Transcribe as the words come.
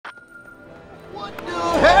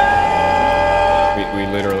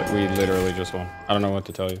We literally just won. I don't know what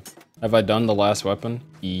to tell you. Have I done the last weapon?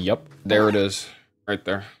 Yep. There it is. Right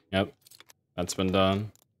there. Yep. That's been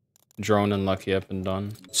done. Drone and Lucky have been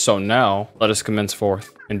done. So now, let us commence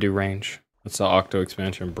forth and do range. That's the Octo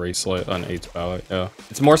Expansion Bracelet on 8's ballot. Yeah.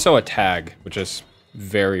 It's more so a tag, which is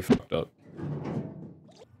very fucked up.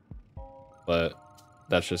 But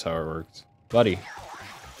that's just how it works. Buddy,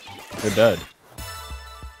 you're dead.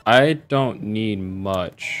 I don't need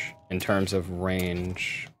much in terms of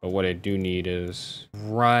range, but what I do need is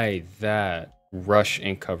that rush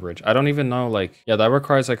ink coverage. I don't even know, like, yeah, that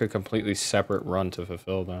requires like a completely separate run to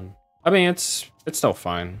fulfill them. I mean, it's still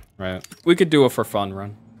fine, right? We could do a for fun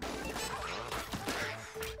run.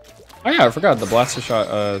 Oh yeah, I forgot the blaster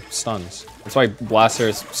shot stuns. That's why blaster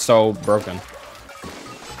is so broken.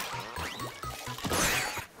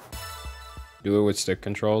 Do it with stick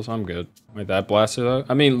controls. I'm good. Wait, that blaster though?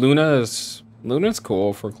 I mean, Luna's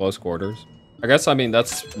cool for close quarters. I guess, I mean,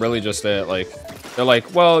 that's really just it. Like, they're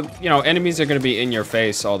like, well, you know, enemies are gonna be in your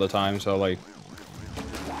face all the time, so like,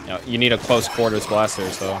 you know, you need a close quarters blaster,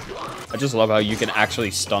 so. I just love how you can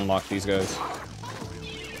actually stun lock these guys.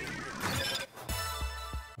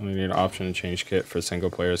 We need an option to change kit for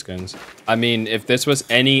single player skins. I mean, if this was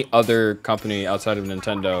any other company outside of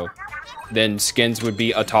Nintendo, then skins would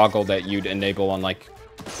be a toggle that you'd enable on, like,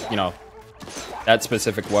 you know, that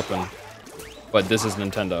specific weapon. But this is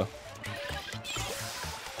Nintendo.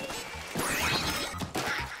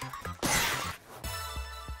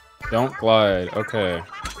 Don't glide. Okay.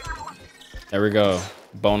 There we go.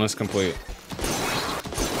 Bonus complete.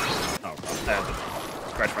 Oh, I had to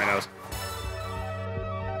scratch my nose.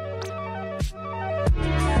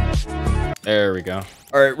 There we go.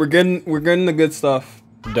 All right, we're getting the good stuff.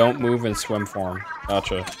 Don't move in swim form.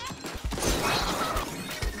 Gotcha.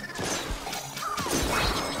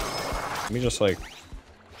 Let me just like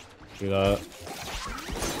do that.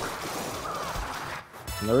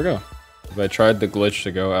 And there we go. If I tried the glitch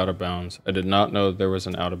to go out of bounds. I did not know there was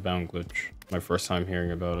an out of bound glitch. My first time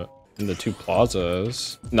hearing about it. And the two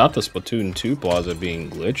plazas. Not the Splatoon 2 plaza being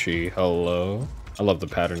glitchy. Hello. I love the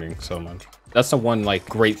patterning so much. That's the one like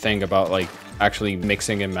great thing about like actually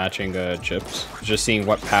mixing and matching chips. Just seeing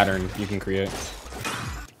what pattern you can create.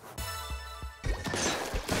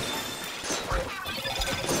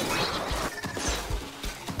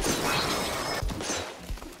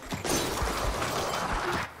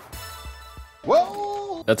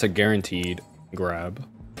 Whoa! That's a guaranteed grab.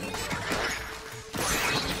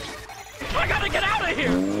 I gotta get out of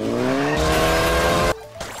here!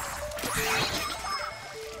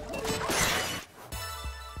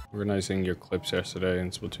 Organizing your clips yesterday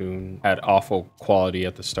in Splatoon had awful quality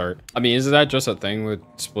at the start. I mean, isn't that just a thing with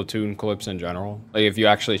Splatoon clips in general? Like, if you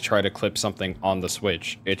actually try to clip something on the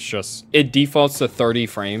Switch, it's just, it defaults to 30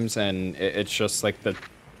 frames and it's just like the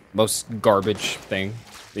most garbage thing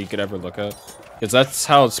that you could ever look at. Because that's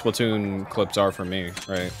how Splatoon clips are for me,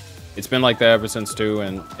 right? It's been like that ever since 2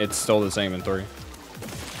 and it's still the same in 3.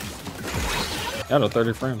 Yeah, no,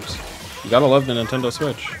 30 frames. You gotta love the Nintendo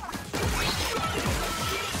Switch.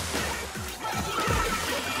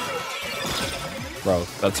 Bro,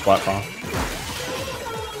 that's spot bomb.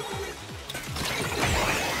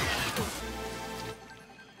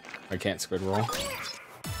 I can't squid roll.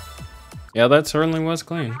 Yeah, that certainly was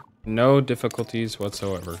clean. No difficulties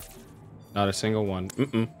whatsoever. Not a single one.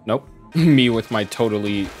 Nope. Me with my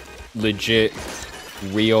totally legit,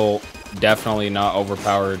 real, definitely not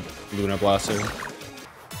overpowered Luna Blaster.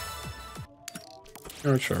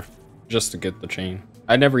 Oh, sure. Just to get the chain.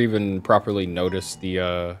 I never even properly noticed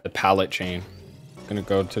the pallet chain. Gonna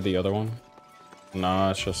go to the other one.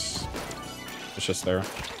 Nah, it's just there.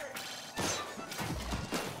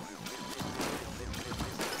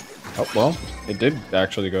 Oh, well, it did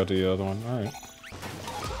actually go to the other one. All right.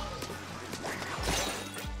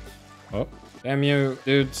 Oh, damn you,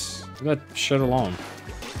 dudes. Leave that shit alone.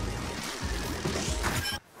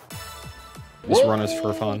 This run is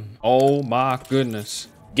for fun. Oh my goodness.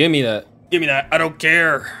 Give me that. Give me that. I don't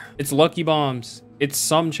care. It's lucky bombs. It's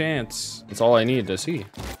some chance. It's all I need to see.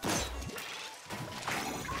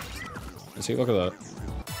 See, look at that.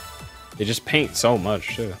 They just paint so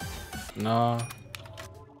much too. Nah.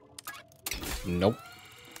 Nope.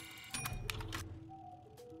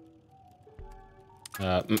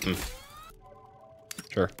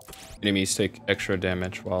 Sure. Enemies take extra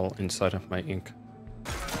damage while inside of my ink.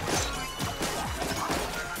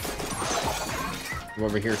 I'm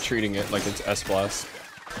over here treating it like it's S-Blast.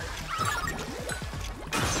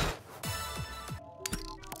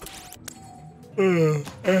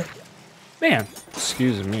 Man,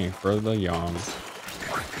 excuse me for the yawn.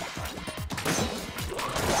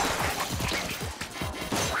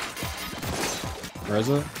 Where is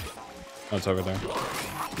it? Oh, it's over there.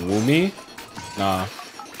 Woomy? Nah.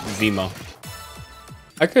 Vima.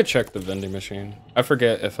 I could check the vending machine. I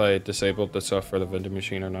forget if I disabled the stuff for the vending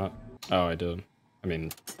machine or not. Oh, I did. I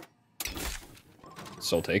mean,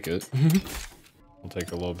 still take it. I'll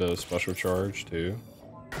take a little bit of special charge too.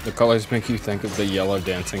 The colors make you think of the yellow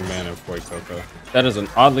dancing man in White Cocoa. That is an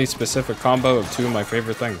oddly specific combo of two of my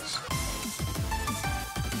favorite things.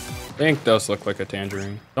 The ink does look like a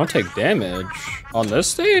tangerine. Don't take damage on this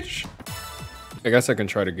stage? I guess I can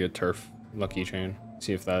try to get Turf Lucky Chain.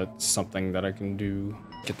 See if that's something that I can do.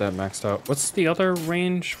 Get that maxed out. What's the other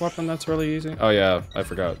range weapon that's really easy? Oh yeah, I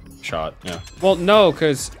forgot. Shot, yeah. Well, no,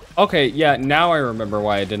 because, okay, yeah, now I remember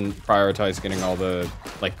why I didn't prioritize getting all the,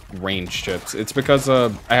 like, range chips. It's because I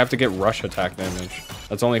have to get rush attack damage.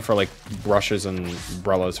 That's only for, like, brushes and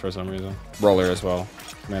umbrellas for some reason. Roller as well,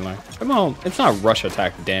 mainly. Well, it's not rush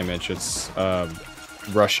attack damage, it's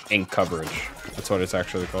rush ink coverage. That's what it's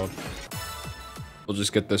actually called. We'll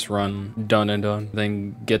just get this run done and done,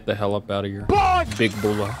 then get the hell up out of here. Big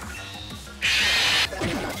Bula.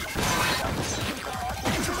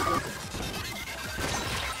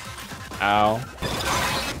 Ow.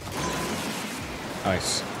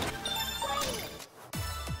 Nice.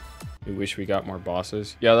 We wish we got more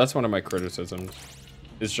bosses. Yeah, that's one of my criticisms.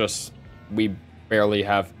 It's just, we barely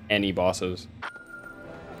have any bosses.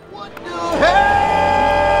 What the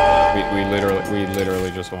hell? We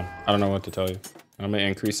literally just won. I don't know what to tell you. I'm gonna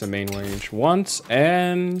increase the main range once,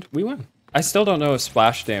 and we win. I still don't know if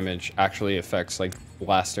splash damage actually affects, like,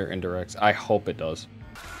 blaster indirects. I hope it does.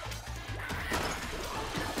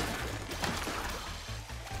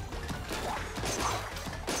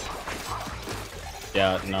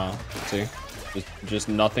 Yeah, no. See? Just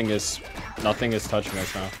nothing is touching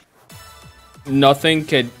us now. Nothing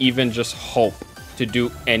could even just hope to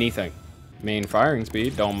do anything. Main firing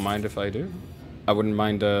speed, don't mind if I do. I wouldn't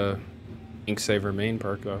mind Ink Saver main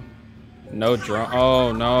perk though. No drone.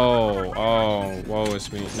 Oh no. Oh, woe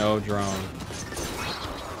is me. No drone.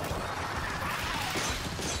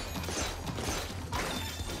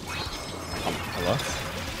 Hello?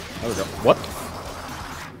 There we go. What?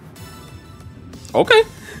 Okay.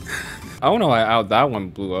 I don't know how that one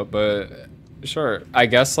blew up, but sure. I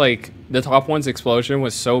guess like the top one's explosion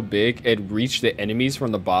was so big it reached the enemies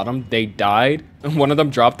from the bottom. They died. One of them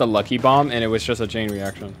dropped a lucky bomb and it was just a chain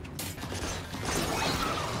reaction.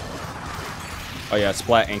 Oh yeah,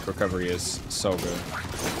 splat ink recovery is so good.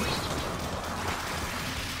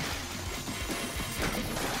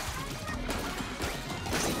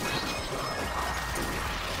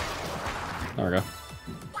 There we go.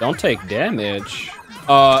 Don't take damage.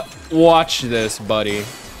 Watch this, buddy.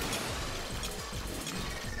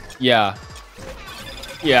 Yeah.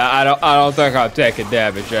 Yeah, I don't think I'm taking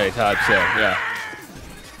damage anytime soon. Yeah.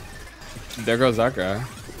 There goes that guy.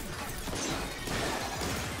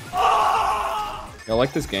 I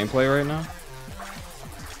like this gameplay right now.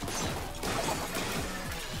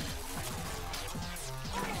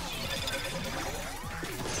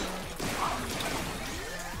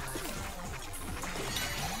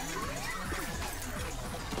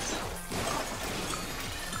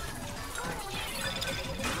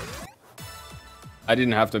 I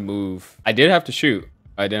didn't have to move. I did have to shoot.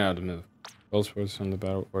 I didn't have to move. Those forces from the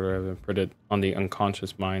battle order have been printed on the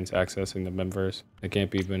unconscious minds accessing the memverse. It can't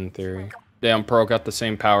be even in theory. Damn, Pro got the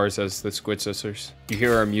same powers as the Squid Sisters. You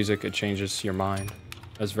hear our music, it changes your mind.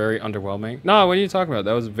 That's very underwhelming. No, what are you talking about?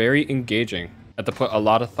 That was very engaging. I had to put a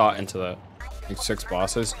lot of thought into that. Like 6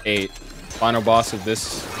 bosses, 8. Final boss of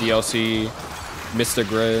this DLC, Mr.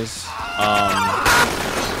 Grizz.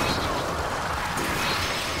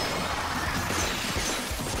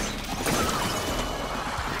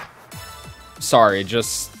 Sorry,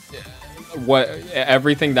 just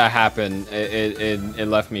everything that happened, it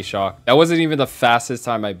left me shocked. That wasn't even the fastest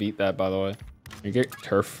time I beat that, by the way. You get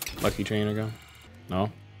Turf Lucky Chain again? No?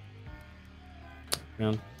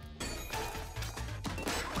 Man.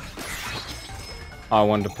 Oh, I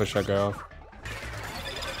wanted to push that guy off.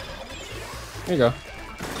 There you go.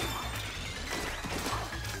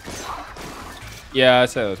 Yeah, I'd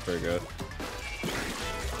say that was pretty good.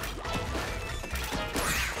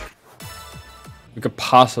 We could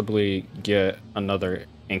possibly get another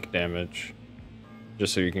ink damage.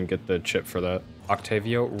 Just so you can get the chip for that.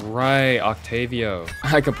 Octavio? Right, Octavio.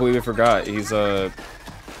 I completely forgot. He's a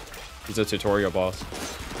tutorial boss.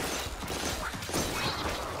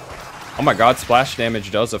 Oh my god, splash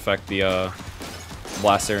damage does affect the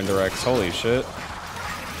blaster indirects. Holy shit.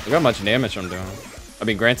 Look how much damage I'm doing. I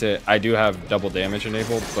mean, granted, I do have double damage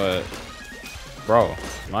enabled, but bro,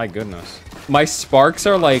 my goodness. My sparks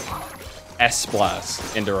are like S-Blast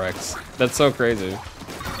indirects. That's so crazy.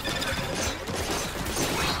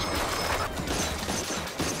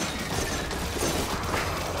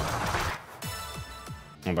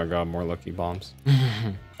 Oh my god, more lucky bombs.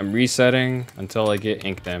 I'm resetting until I get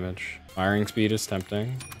ink damage. Firing speed is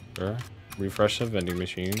tempting. Sure. Refresh the vending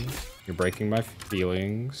machine. You're breaking my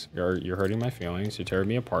feelings. You're hurting my feelings. You're tearing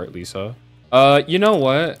me apart, Lisa. You know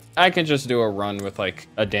what? I can just do a run with like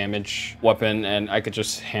a damage weapon and I could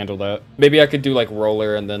just handle that. Maybe I could do like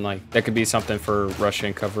roller and then like that could be something for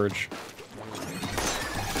rushing coverage.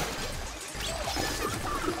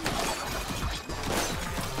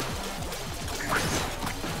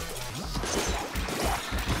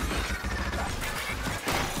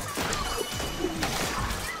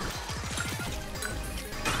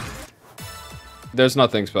 There's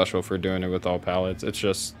nothing special for doing it with all palettes. It's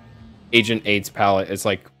just Agent 8's palette is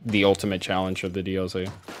like the ultimate challenge of the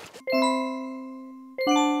DLC.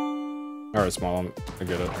 Alright, Smallum. I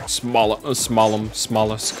get it.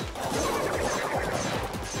 Smollusk.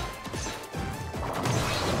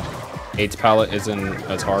 8's palette isn't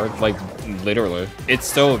as hard. Like, literally. It's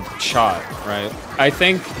still a shot, right? I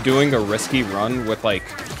think doing a risky run with like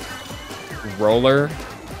roller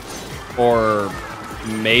or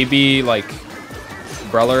maybe like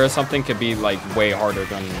umbrella or something could be like way harder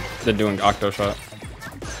than doing octo shot.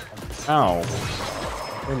 Ow.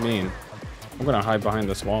 What do you mean? I'm gonna hide behind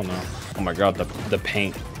this wall now. Oh my god, the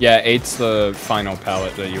paint. Yeah, 8's the final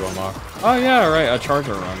palette that you unlock. Oh yeah, right, a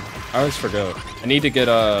charger run. I always forget. I need to get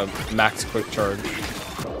a max quick charge.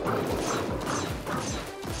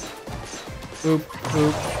 Boop,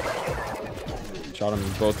 boop. Shot him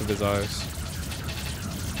in both of his eyes.